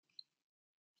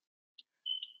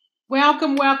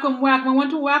Welcome, welcome, welcome. I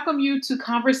want to welcome you to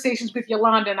Conversations with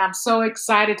Yolanda, and I'm so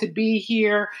excited to be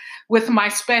here with my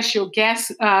special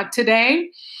guest today.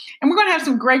 And we're going to have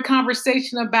some great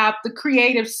conversation about the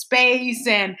creative space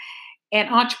and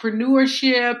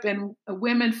entrepreneurship and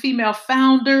women, female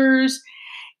founders.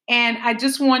 And I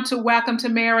just want to welcome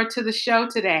Tamara to the show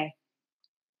today.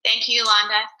 Thank you,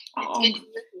 Yolanda. It's good to be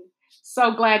with you.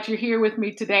 So glad you're here with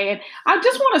me today. And I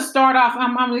just want to start off,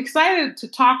 I'm excited to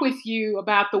talk with you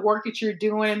about the work that you're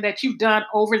doing and that you've done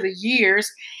over the years.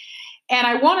 And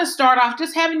I want to start off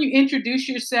just having you introduce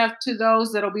yourself to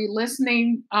those that'll be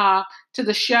listening to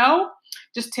the show.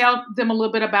 Just tell them a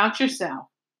little bit about yourself.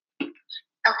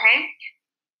 Okay.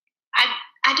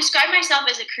 I describe myself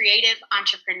as a creative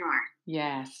entrepreneur.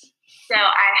 Yes. So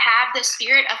I have the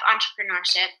spirit of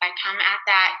entrepreneurship. I come at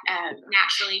that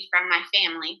naturally from my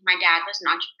family. My dad was an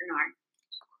entrepreneur,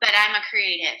 but I'm a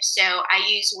creative. So I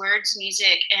use words,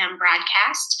 music, and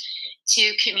broadcast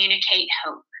to communicate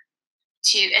hope,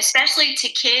 especially to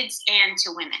kids and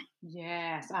to women.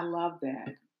 Yes, I love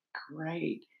that.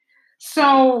 Great.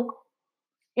 So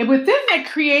and within that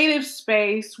creative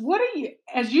space,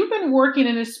 as you've been working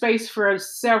in this space for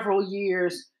several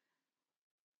years,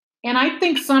 and I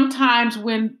think sometimes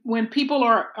when people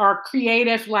are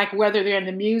creative, like whether they're in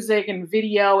the music and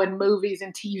video and movies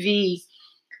and TV,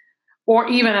 or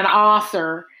even an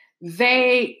author,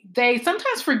 they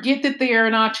sometimes forget that they are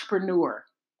an entrepreneur.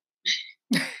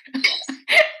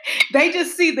 They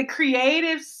just see the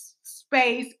creative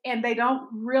space and they don't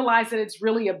realize that it's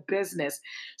really a business.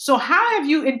 So how have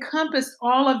you encompassed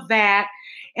all of that?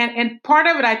 And part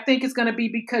of it, I think, is going to be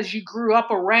because you grew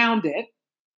up around it.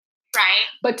 Right.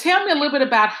 But tell me a little bit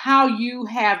about how you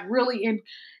have really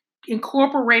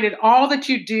incorporated all that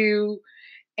you do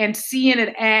and seeing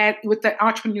it with the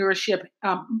entrepreneurship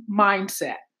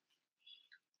mindset.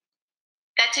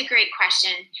 That's a great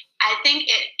question. I think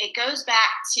it goes back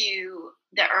to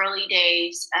the early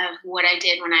days of what I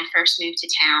did when I first moved to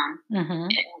town in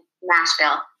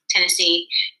Nashville, Tennessee.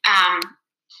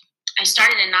 I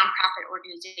started a nonprofit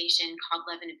organization called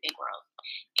Love in a Big World.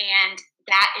 And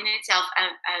that in itself,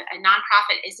 a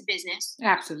nonprofit is a business.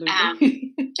 Absolutely. And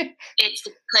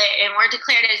we're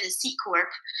declared as a C Corp.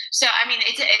 So, I mean,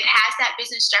 it has that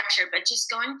business structure, but just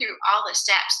going through all the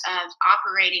steps of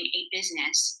operating a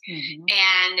business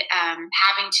and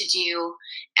having to do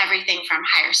everything from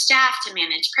hire staff to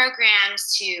manage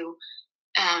programs to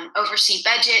oversee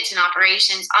budgets and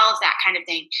operations, all of that kind of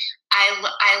thing.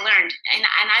 I learned, and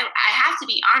I have to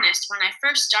be honest. When I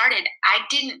first started, I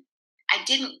didn't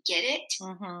get it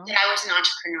that I was an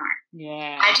entrepreneur.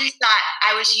 Yeah, I just thought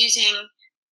I was using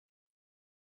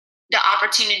the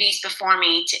opportunities before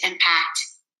me to impact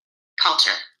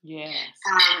culture. Yes,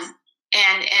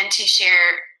 and to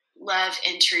share love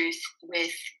and truth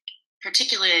with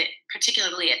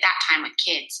particularly at that time with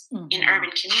kids in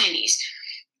urban communities.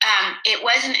 It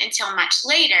wasn't until much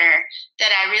later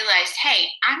that I realized, hey,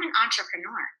 I'm an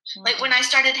entrepreneur. Like when I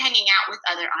started hanging out with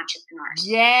other entrepreneurs.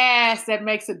 Yes, that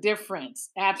makes a difference.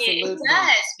 Absolutely. It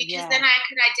does, because then I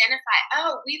could identify,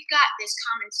 we've got this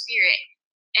common spirit.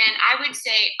 And I would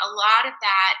say a lot of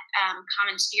that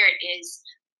common spirit is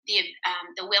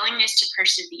the willingness to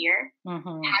persevere,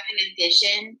 having a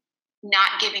vision,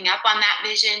 not giving up on that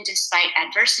vision despite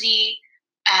adversity,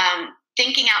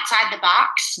 thinking outside the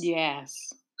box. Yes.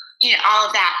 All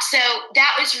of that. So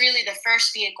that was really the first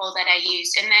vehicle that I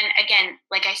used. And then again,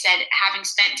 like I said, having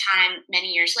spent time many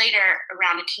years later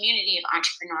around a community of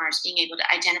entrepreneurs, being able to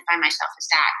identify myself as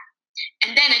that.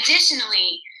 And then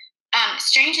additionally,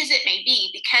 strange as it may be,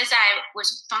 because I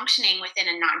was functioning within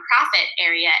a nonprofit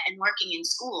area and working in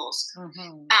schools,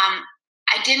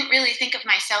 I didn't really think of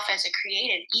myself as a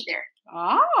creative either.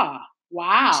 Ah,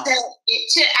 wow.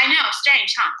 So I know,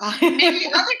 strange, huh? Maybe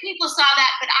other people saw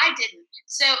that, but I didn't.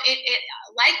 So it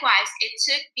likewise, it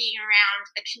took being around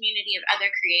a community of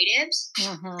other creatives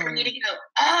for me to go,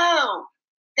 oh,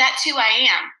 that's who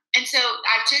I am. And so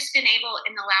I've just been able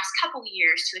in the last couple of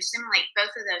years to assimilate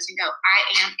both of those and go,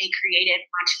 I am a creative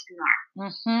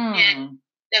entrepreneur. And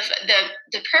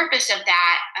the purpose of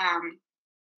that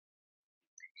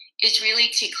is really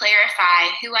to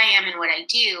clarify who I am and what I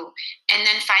do, and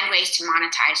then find ways to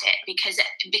monetize it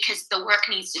because the work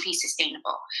needs to be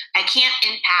sustainable. I can't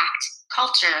impact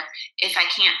culture if I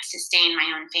can't sustain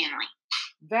my own family.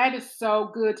 That is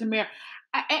so good, Tamara.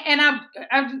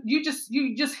 You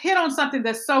just hit on something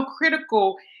that's so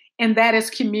critical, and that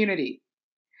is community.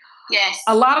 Yes.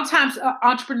 A lot of times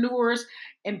entrepreneurs,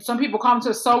 and some people call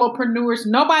them solopreneurs,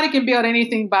 nobody can build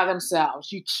anything by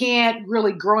themselves. You can't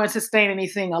really grow and sustain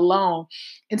anything alone.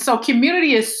 And so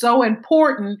community is so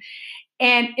important,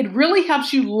 and it really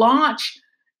helps you launch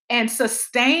and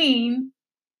sustain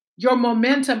your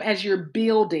momentum as you're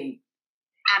building.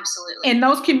 Absolutely. And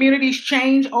those communities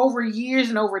change over years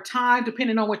and over time,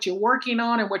 depending on what you're working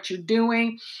on and what you're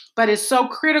doing. But it's so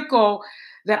critical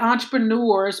that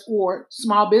entrepreneurs or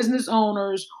small business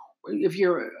owners, if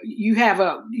you're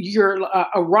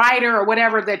a writer or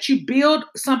whatever, that you build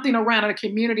something around a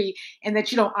community and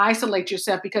that you don't isolate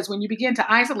yourself. Because when you begin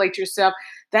to isolate yourself,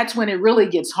 that's when it really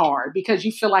gets hard, because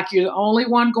you feel like you're the only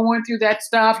one going through that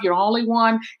stuff. You're the only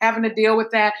one having to deal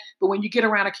with that. But when you get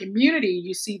around a community,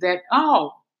 you see that,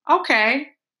 oh, okay,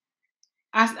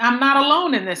 I'm not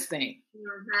alone in this thing.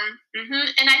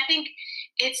 And I think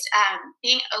it's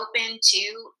being open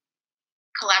to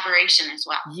collaboration as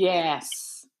well. Yes.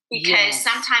 Because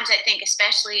sometimes I think,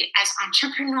 especially as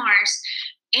entrepreneurs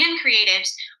and creatives,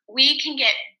 we can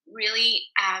get really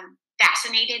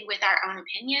fascinated with our own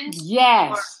opinions.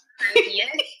 Yes. Or ideas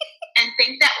and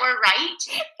think that we're right.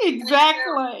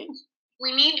 Exactly.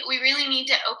 We really need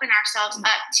to open ourselves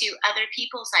up to other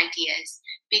people's ideas,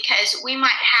 because we might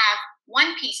have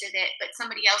one piece of it, but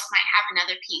somebody else might have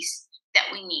another piece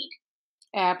that we need.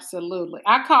 Absolutely.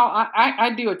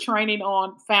 I do a training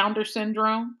on founder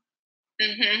syndrome.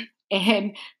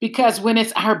 And because when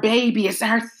it's our baby, it's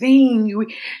our thing,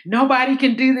 nobody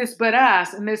can do this but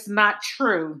us. And it's not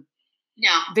true.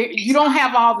 No. You don't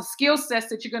have all the skill sets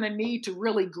that you're going to need to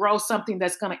really grow something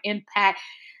that's going to impact.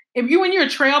 When you're a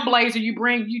trailblazer,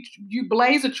 you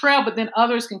blaze a trail, but then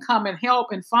others can come and help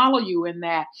and follow you in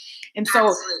that. And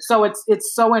so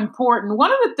it's so important.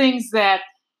 One of the things that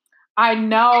I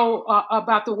know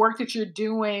about the work that you're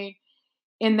doing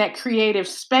in that creative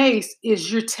space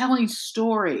is you're telling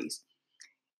stories.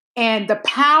 And the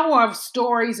power of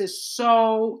stories is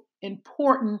so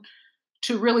important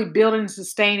to really building and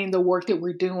sustaining the work that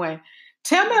we're doing.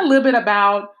 Tell me a little bit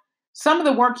about some of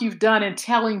the work you've done in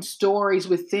telling stories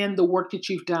within the work that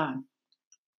you've done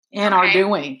and are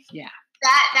doing. Yeah.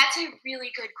 That's a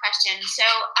really good question. So,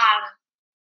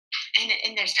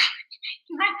 and there's,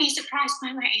 you might be surprised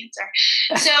by my answer.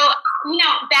 So,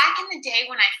 back in the day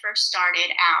when I first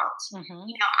started out,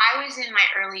 I was in my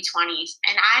early 20s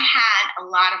and I had a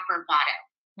lot of bravado.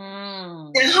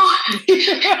 So,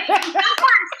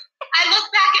 sometimes I look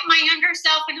back at my younger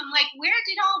self and I'm like, where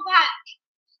did all that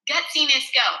gutsiness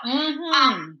go?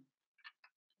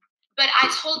 But I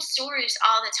told stories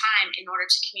all the time in order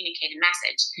to communicate a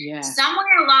message. Yeah.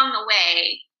 Somewhere along the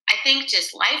way, I think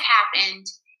just life happened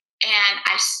and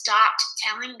I stopped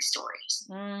telling stories.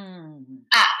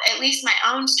 At least my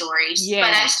own stories. Yeah.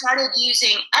 But I started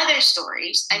using other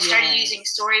stories. I started using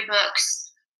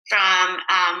storybooks from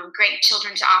great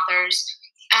children's authors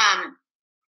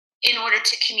in order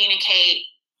to communicate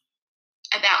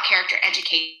about character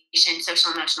education,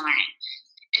 social emotional learning.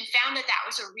 And found that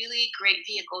was a really great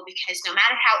vehicle, because no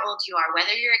matter how old you are,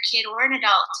 whether you're a kid or an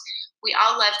adult, we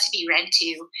all love to be read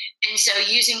to. And so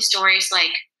using stories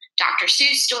like Dr.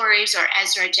 Seuss stories or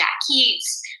Ezra Jack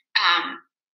Keats,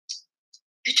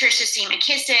 Patricia C.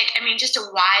 McKissick, just a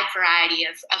wide variety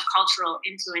of cultural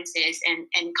influences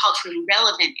and culturally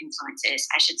relevant influences,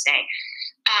 I should say,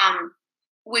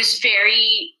 was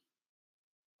very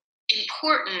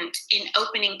important in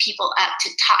opening people up to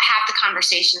have the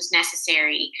conversations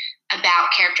necessary about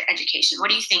character education.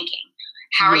 What are you thinking?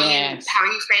 How are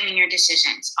you framing your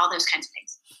decisions? All those kinds of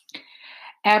things.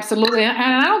 Absolutely. And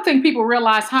I don't think people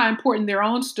realize how important their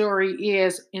own story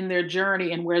is in their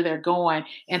journey and where they're going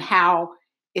and how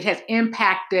it has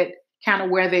impacted kind of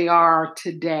where they are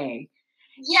today.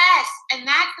 Yes. And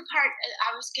that's the part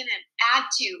I was going to add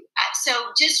to.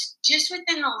 So just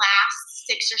within the last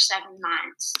 6 or 7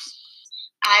 months,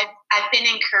 I've been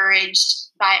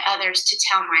encouraged by others to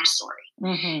tell my story.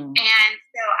 And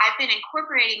so I've been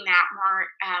incorporating that more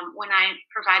when I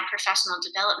provide professional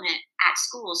development at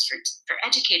schools for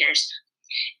educators.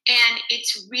 And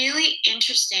it's really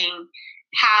interesting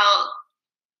how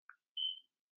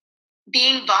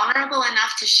being vulnerable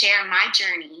enough to share my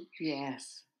journey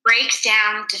breaks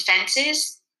down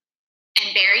defenses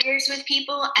and barriers with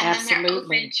people, and then they're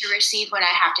open to receive what I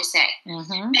have to say.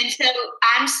 And so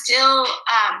I'm still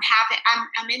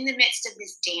I'm in the midst of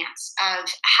this dance of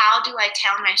how do I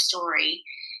tell my story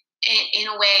in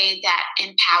a way that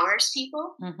empowers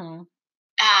people,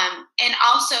 and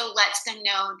also lets them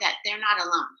know that they're not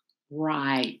alone.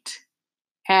 Right.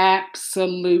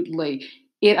 Absolutely.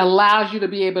 It allows you to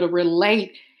be able to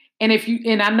relate. And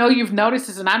I know you've noticed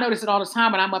this, and I notice it all the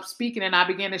time when I'm up speaking and I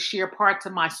begin to share parts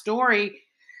of my story,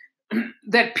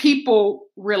 that people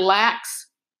relax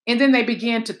and then they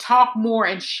begin to talk more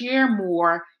and share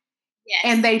more.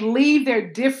 and Yes. they leave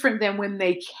there different than when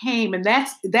they came. And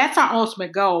that's our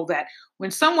ultimate goal, that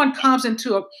when someone comes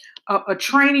into a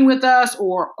training with us,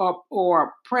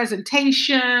 or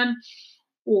presentation,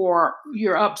 or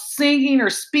you're up singing or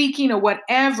speaking or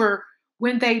whatever,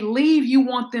 when they leave, you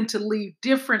want them to leave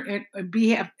different, and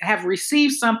have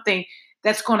received something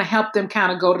that's going to help them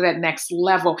kind of go to that next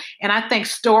level. And I think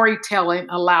storytelling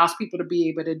allows people to be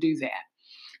able to do that.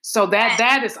 So that Yes.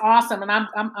 that is awesome, and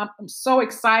I'm so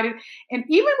excited. And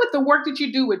even with the work that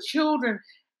you do with children,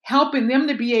 helping them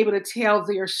to be able to tell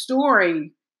their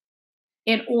story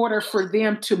in order for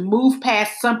them to move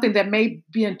past something that may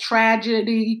be in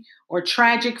tragedy or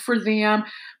tragic for them,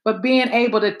 but being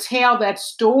able to tell that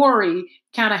story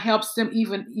kind of helps them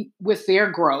even with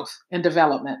their growth and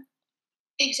development.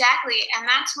 Exactly, and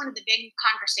that's one of the big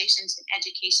conversations in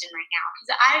education right now.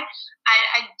 Because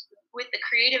I, with the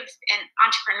creative and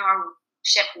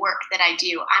entrepreneurship work that I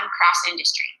do, I'm cross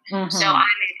industry. So Mm-hmm.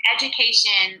 I'm in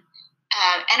education,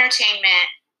 entertainment,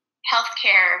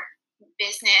 healthcare,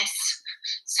 business,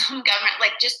 some government,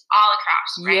 like just all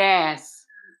across, right? Yes,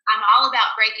 I'm all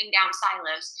about breaking down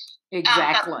silos. But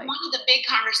exactly. one of the big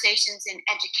conversations in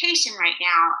education right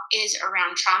now is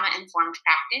around trauma informed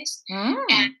practice and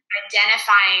Mm,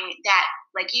 identifying that,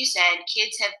 like you said,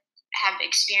 kids have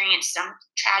experienced some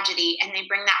tragedy and they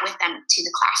bring that with them to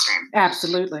the classroom.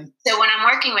 absolutely. So when I'm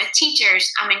working with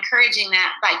teachers, I'm encouraging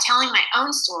that by telling my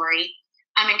own story.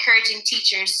 I'm encouraging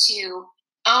teachers to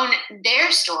own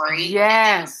their story and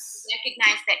Yes.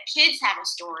 recognize that kids have a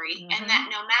story and Mm-hmm. that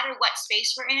no matter what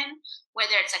space we're in,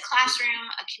 whether it's a classroom,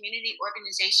 a community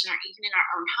organization, or even in our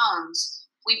own homes,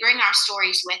 we bring our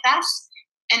stories with us,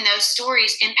 and those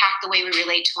stories impact the way we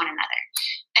relate to one another.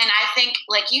 And I think,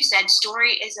 like you said,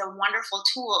 story is a wonderful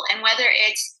tool. And whether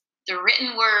it's the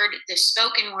written word, the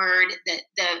spoken word,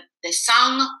 the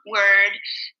sung word,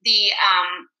 the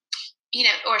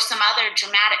or some other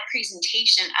dramatic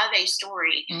presentation of a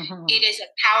story, Mm-hmm. it is a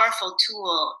powerful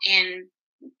tool in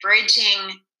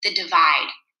bridging the divide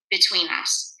between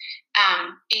us.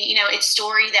 It's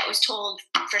story that was told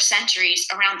for centuries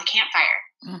around the campfire.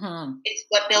 Mm-hmm. It's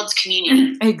what builds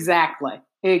community. Exactly.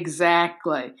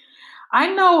 Exactly. I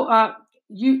know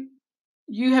you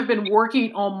have been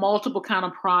working on multiple kind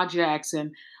of projects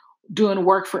and doing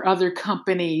work for other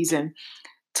companies. And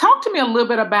talk to me a little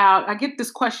bit about, I get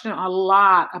this question a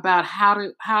lot about how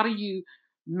do you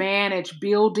manage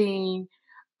building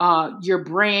your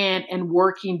brand and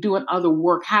doing other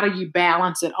work? How do you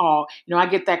balance it all? I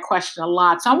get that question a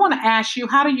lot. So I want to ask you,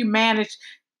 how do you manage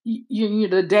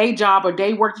the day job or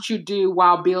day work that you do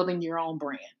while building your own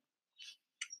brand?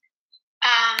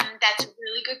 That's a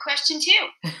really good question too.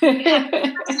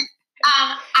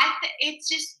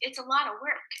 It's a lot of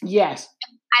work. Yes.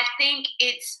 I think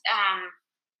it's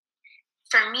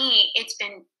for me, it's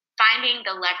been finding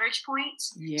the leverage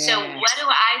points. So what do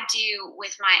I do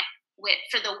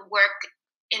for the work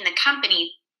in the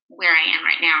company where I am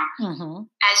right now, Mm-hmm.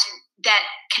 as that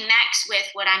connects with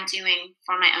what I'm doing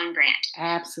for my own brand?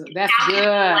 Absolutely. That's How can I good.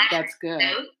 leverage That's good.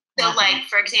 those? So, like,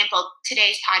 for example,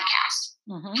 today's podcast.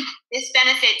 Mm-hmm. This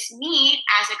benefits me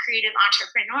as a creative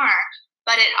entrepreneur,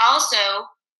 but it also,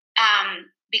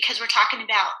 because we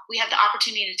have the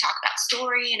opportunity to talk about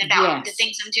story and about the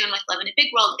things I'm doing with Love in a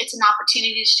Big World, it's an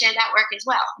opportunity to share that work as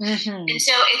well. Mm-hmm. And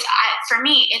so for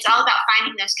me, it's all about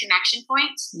finding those connection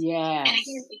points. Yes. And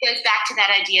again, it goes back to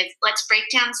that idea of let's break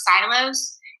down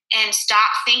silos and stop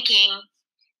thinking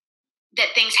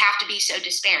that things have to be so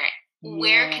disparate. Yes.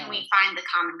 Where can we find the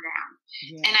common ground?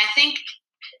 Yes. And I think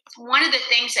one of the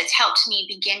things that's helped me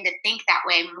begin to think that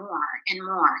way more and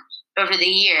more over the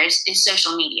years is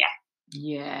social media.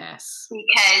 Yes.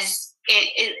 Because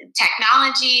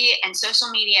technology and social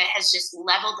media has just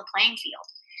leveled the playing field.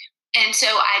 And so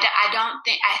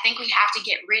I think we have to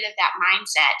get rid of that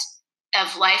mindset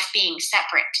of life being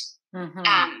separate,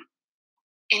 mm-hmm.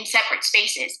 In separate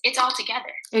spaces. It's all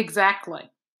together. Exactly.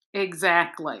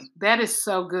 That is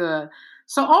so good.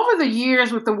 So over the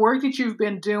years with the work that you've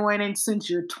been doing and since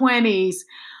your 20s,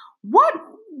 what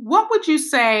would you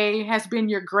say has been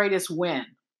your greatest win?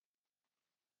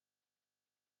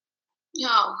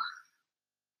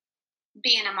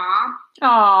 Being a mom.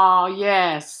 Oh,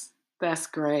 yes. That's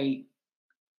great.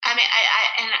 I mean,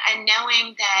 and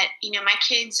knowing that, my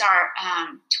kids are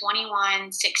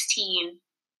 21, 16,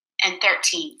 and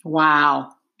 13.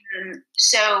 Wow.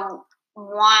 So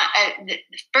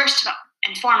first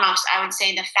and foremost, I would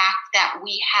say the fact that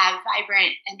we have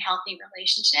vibrant and healthy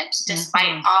relationships, despite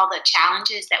mm-hmm. all the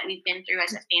challenges that we've been through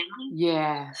as a family.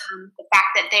 Yes. The fact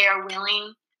that they are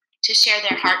willing to share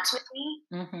their hearts with me.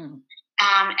 Mm-hmm.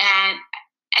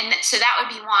 And so that would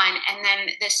be one. And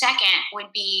then the second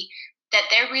would be that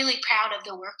they're really proud of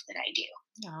the work that I do.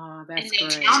 Oh, that's and they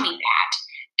great. tell me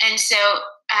that. And so,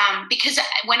 because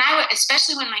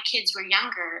especially when my kids were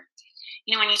younger,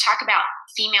 when you talk about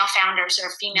female founders or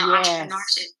female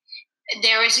entrepreneurship,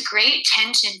 there was a great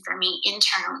tension for me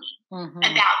internally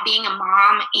about being a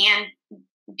mom and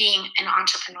being an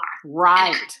entrepreneur.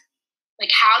 Right. Like,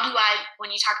 how do I,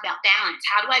 when you talk about balance,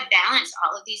 how do I balance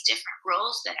all of these different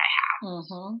roles that I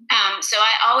have? So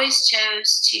I always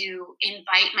chose to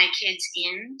invite my kids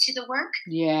into the work.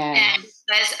 Yeah. And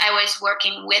because I was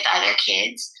working with other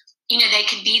kids, they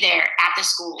could be there at the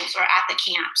schools or at the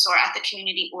camps or at the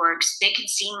community orgs. They could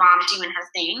see mom doing her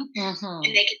thing and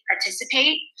they could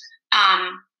participate.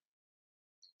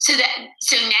 So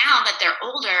now that they're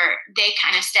older, they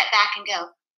kind of step back and go,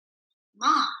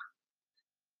 Mom,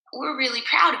 we're really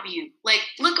proud of you. Like,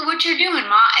 look at what you're doing,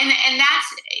 Mom. And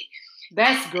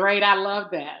that's great. I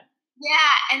love that.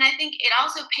 Yeah, and I think it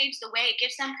also paves the way. It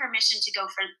gives them permission to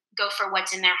go for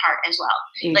what's in their heart as well.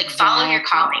 Exactly. Like, follow your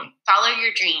calling, follow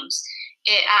your dreams.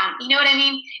 You know what I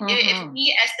mean? If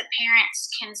we as the parents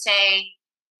can say,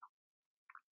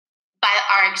 by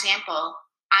our example,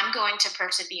 I'm going to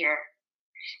persevere,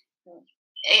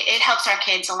 it helps our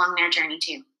kids along their journey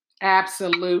too.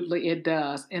 Absolutely, it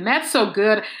does. And that's so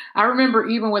good. I remember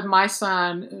even with my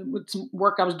son, with some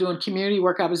work I was doing, community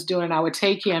work I was doing, I would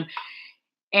take him,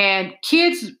 and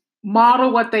kids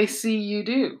model what they see you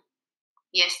do.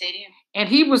 Yes, they do. And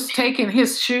he was taking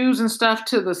his shoes and stuff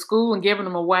to the school and giving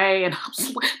them away. And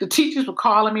the teachers were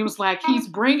calling me. It was like, he's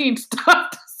bringing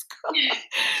stuff to school.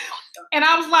 And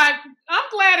I was like, I'm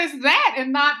glad it's that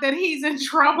and not that he's in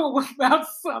trouble about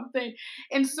something.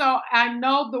 And so I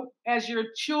know as your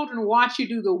children watch you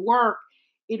do the work,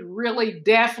 it really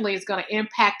definitely is going to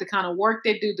impact the kind of work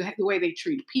they do, the way they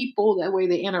treat people, the way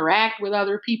they interact with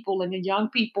other people and the young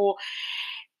people.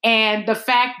 And the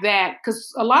fact that,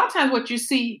 because a lot of times what you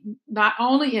see, not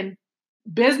only in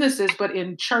businesses, but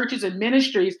in churches and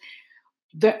ministries,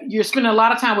 that you're spending a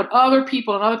lot of time with other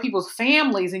people and other people's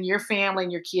families, and your family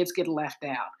and your kids get left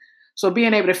out. So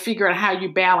being able to figure out how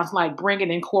you balance, like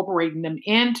incorporating them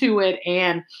into it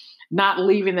and not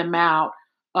leaving them out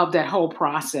of that whole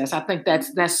process. I think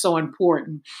that's so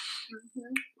important.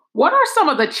 What are some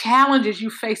of the challenges you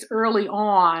faced early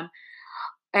on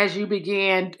as you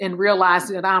began and realized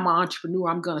that I'm an entrepreneur,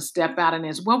 I'm going to step out in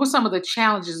this? What were some of the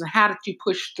challenges and how did you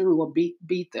push through or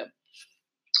beat them?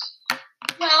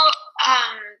 Well,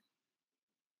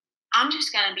 I'm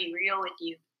just going to be real with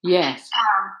you. Yes.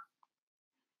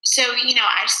 So,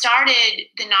 I started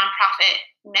the nonprofit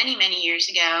many, many years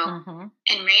ago and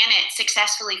ran it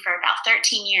successfully for about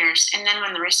 13 years. And then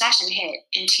when the recession hit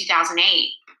in 2008,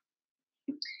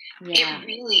 it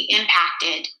really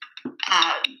impacted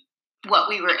what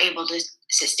we were able to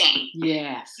sustain.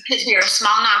 Yes. Because we were a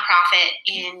small nonprofit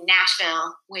in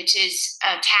Nashville, which is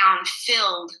a town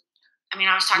filled. I mean,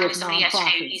 I was talking to somebody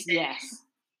yesterday. Yes.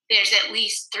 There's at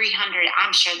least 300,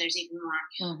 I'm sure there's even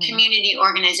more, community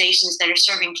organizations that are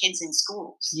serving kids in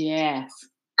schools. Yes.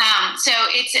 So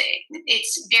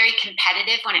it's very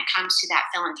competitive when it comes to that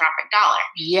philanthropic dollar.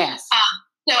 Yes.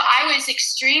 So I was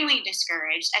extremely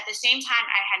discouraged. At the same time,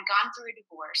 I had gone through a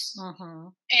divorce.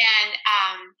 And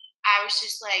I was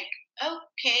just like,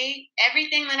 okay,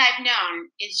 everything that I've known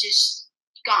is just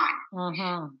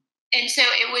gone. And so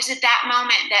it was at that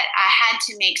moment that I had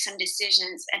to make some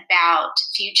decisions about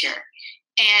future.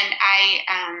 And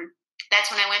that's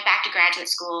when I went back to graduate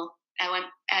school. I went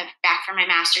back for my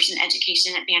master's in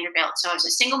education at Vanderbilt. So I was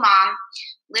a single mom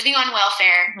living on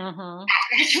welfare at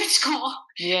graduate school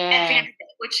at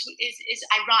Vanderbilt, which is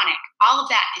ironic. All of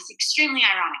that is extremely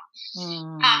ironic.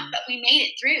 But we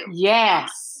made it through. Yes.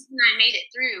 I made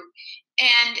it through.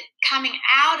 And coming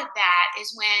out of that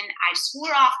is when I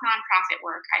swore off nonprofit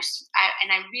work.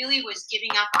 I really was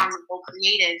giving up on the whole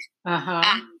creative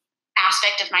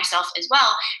aspect of myself as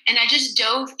well. And I just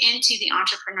dove into the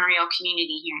entrepreneurial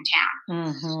community here in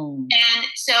town. And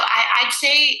so I'd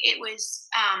say it was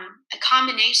a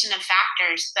combination of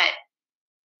factors, but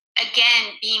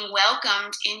again, being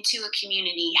welcomed into a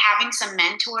community, having some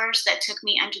mentors that took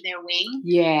me under their wing,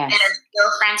 that are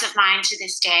still friends of mine to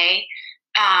this day,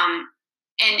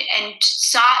 and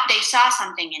they saw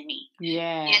something in me,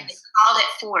 and they called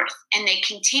it forth, and they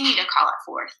continue to call it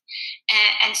forth,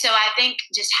 and so I think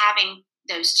just having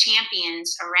those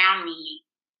champions around me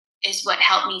is what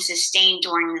helped me sustain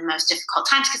during the most difficult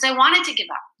times, because I wanted to give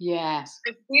up. Yes,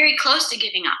 I'm very close to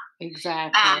giving up.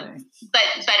 Exactly.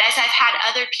 But as I've had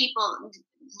other people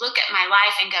look at my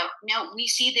life and go, no, we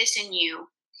see this in you.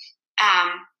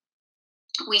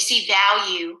 We see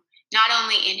value not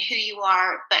only in who you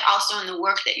are, but also in the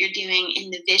work that you're doing, in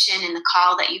the vision and the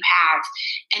call that you have,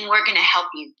 and we're going to help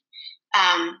you.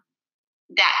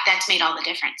 That's made all the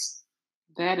difference.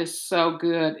 That is so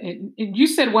good. And you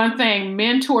said one thing,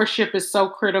 mentorship is so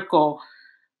critical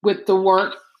with the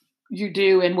work you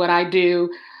do and what I do.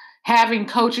 Having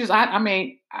coaches,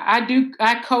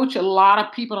 I coach a lot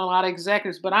of people and a lot of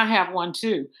executives, but I have one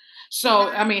too. So,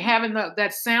 I mean, having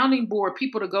that sounding board,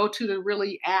 people to go to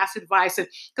really ask advice,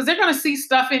 because they're going to see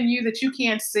stuff in you that you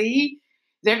can't see.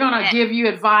 They're going to give you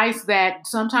advice that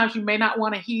sometimes you may not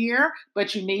want to hear,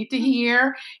 but you need to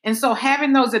hear. And so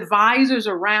having those advisors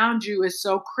around you is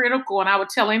so critical. And I would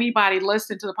tell anybody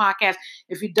listening to the podcast,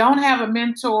 if you don't have a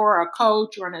mentor or a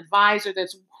coach or an advisor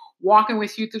that's walking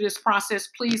with you through this process,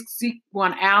 please seek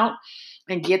one out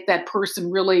and get that person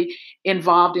really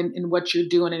involved in what you're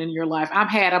doing and in your life. I've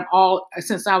had them all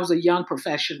since I was a young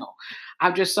professional. I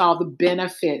just saw the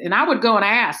benefit. And I would go and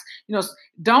ask,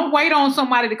 don't wait on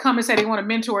somebody to come and say they want to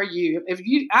mentor you.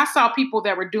 I saw people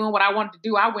that were doing what I wanted to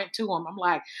do, I went to them. I'm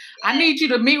like, I need you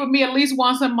to meet with me at least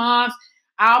once a month.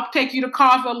 I'll take you to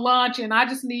coffee or lunch, and I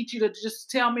just need you to just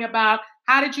tell me about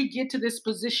how did you get to this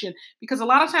position? Because a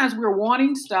lot of times we're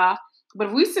wanting stuff, but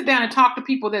if we sit down and talk to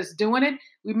people that's doing it,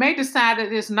 we may decide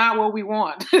that it's not what we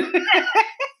want. That's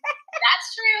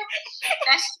true.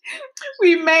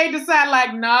 We may decide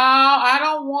like, no, I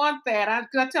don't want that.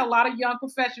 I tell a lot of young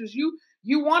professionals, you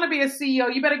want to be a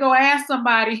CEO, you better go ask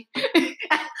somebody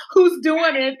who's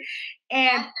doing it.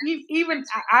 And even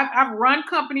I've run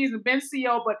companies and been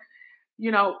CEO, but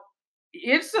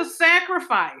it's a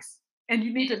sacrifice, and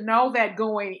you need to know that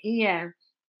going in.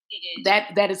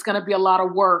 That it's going to be a lot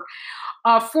of work.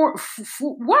 For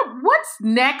what's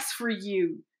next for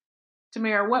you,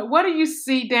 Tamara? What do you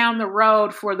see down the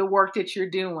road for the work that you're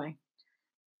doing?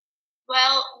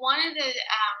 Well, one of the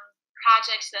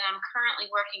projects that I'm currently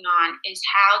working on is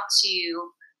how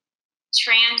to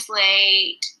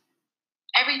translate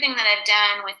everything that I've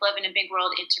done with Live in a Big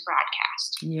World into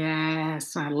broadcast.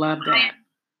 Yes, I love that.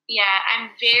 I'm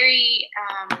very,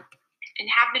 and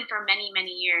have been for many,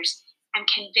 many years, I'm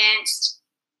convinced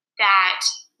that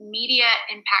media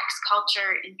impacts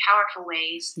culture in powerful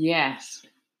ways. Yes.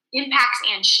 Impacts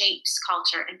and shapes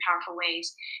culture in powerful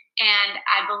ways. And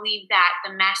I believe that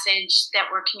the message that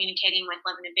we're communicating with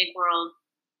Live in a Big World,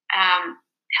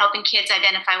 helping kids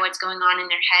identify what's going on in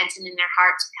their heads and in their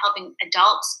hearts, helping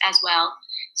adults as well,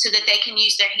 so that they can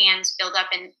use their hands to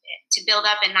build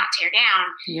up and not tear down,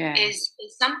 is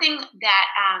something that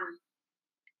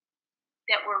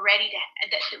that we're ready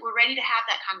to have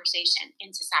that conversation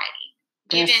in society,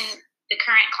 given the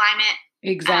current climate.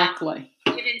 Exactly.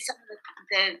 Given some of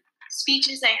the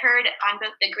speeches I heard on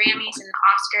both the Grammys and the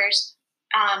Oscars,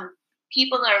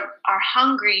 people are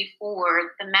hungry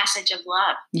for the message of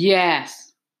love.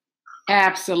 Yes,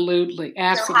 absolutely,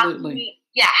 absolutely.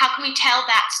 So how can we tell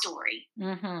that story?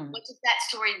 Mm-hmm. What does that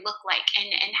story look like,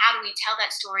 and how do we tell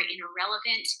that story in a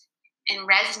relevant and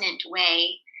resonant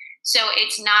way? So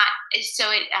it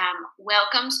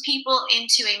welcomes people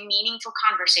into a meaningful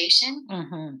conversation,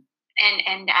 and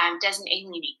doesn't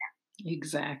alienate them.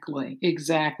 Exactly.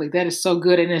 That is so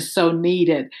good and is so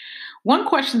needed. One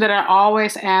question that I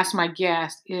always ask my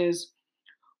guests is,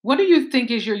 what do you think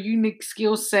is your unique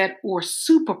skill set or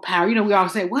superpower? We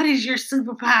always say, what is your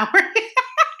superpower?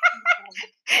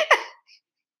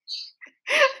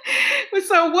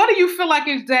 So what do you feel like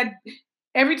is that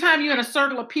every time you're in a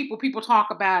circle of people talk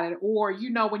about it, or,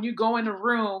 when you go in the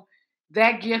room,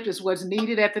 that gift is what's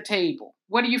needed at the table?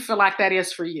 What do you feel like that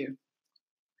is for you?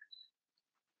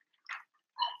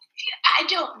 I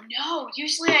don't know.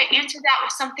 Usually I answer that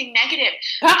with something negative.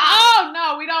 Oh,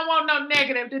 no, we don't want no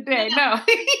negative today. No.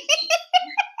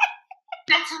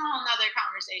 That's a whole nother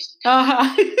conversation.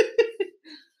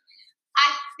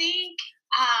 I think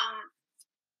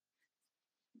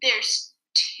there's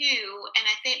two,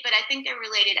 but I think they're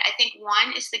related. I think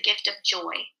one is the gift of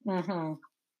joy. Mm-hmm.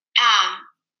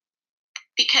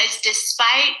 Because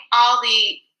despite all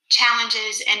the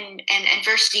challenges and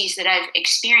adversities that I've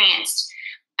experienced,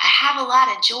 I have a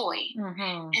lot of joy and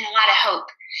a lot of hope,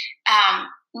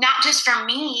 not just for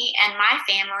me and my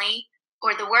family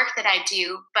or the work that I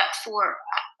do, but for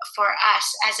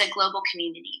us as a global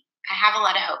community. I have a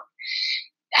lot of hope.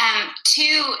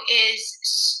 Two is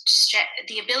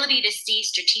the ability to see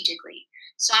strategically.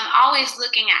 So I'm always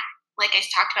looking at, like I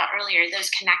talked about earlier,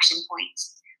 those connection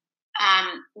points.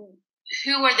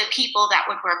 Who are the people that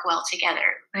would work well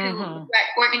together? What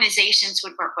organizations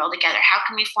would work well together? How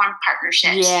can we form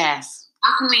partnerships? Yes.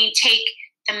 How can we take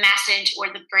the message or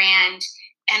the brand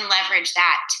and leverage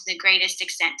that to the greatest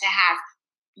extent to have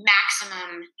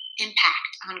maximum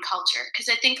impact on culture, because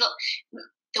I think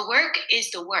the work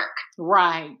is the work,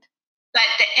 Right. but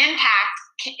the impact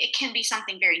it can be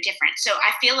something very different. So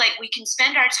I feel like we can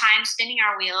spend our time spinning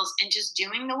our wheels and just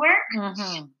doing the work,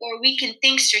 or we can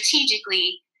think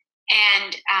strategically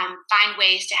and find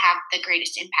ways to have the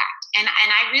greatest impact. And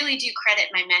I really do credit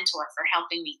my mentor for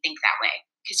helping me think that way,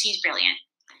 because he's brilliant.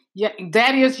 Yeah,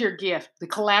 that is your gift. The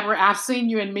collaborate. I've seen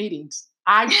you in meetings.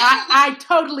 I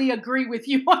totally agree with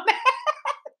you on that.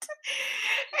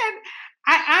 And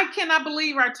I cannot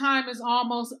believe our time is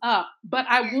almost up. But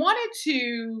I wanted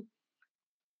to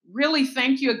really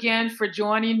thank you again for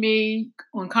joining me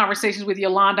on Conversations with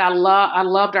Yolanda. I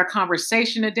loved our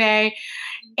conversation today.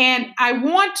 And I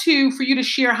want for you to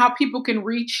share how people can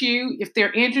reach you if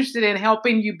they're interested in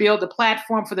helping you build a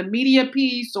platform for the media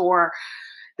piece, or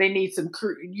they need some,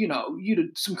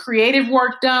 some creative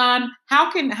work done. How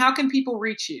can people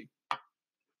reach you?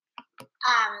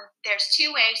 There's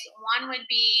two ways. One would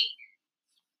be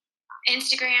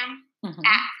Instagram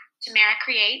at Tamara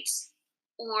Creates,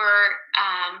 or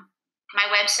my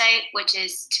website, which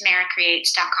is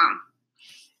tamaracreates.com.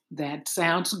 That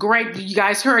sounds great. You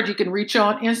guys heard, you can reach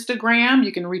on Instagram,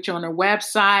 you can reach on our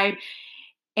website.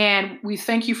 And we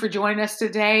thank you for joining us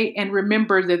today. And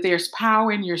remember that there's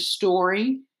power in your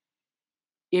story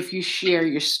if you share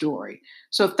your story.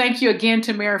 So thank you again,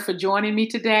 Tamara, for joining me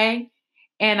today.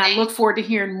 And I look forward to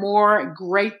hearing more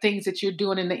great things that you're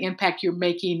doing and the impact you're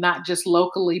making, not just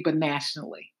locally, but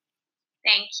nationally.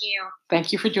 Thank you.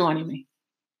 Thank you for joining me.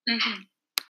 Mm-hmm.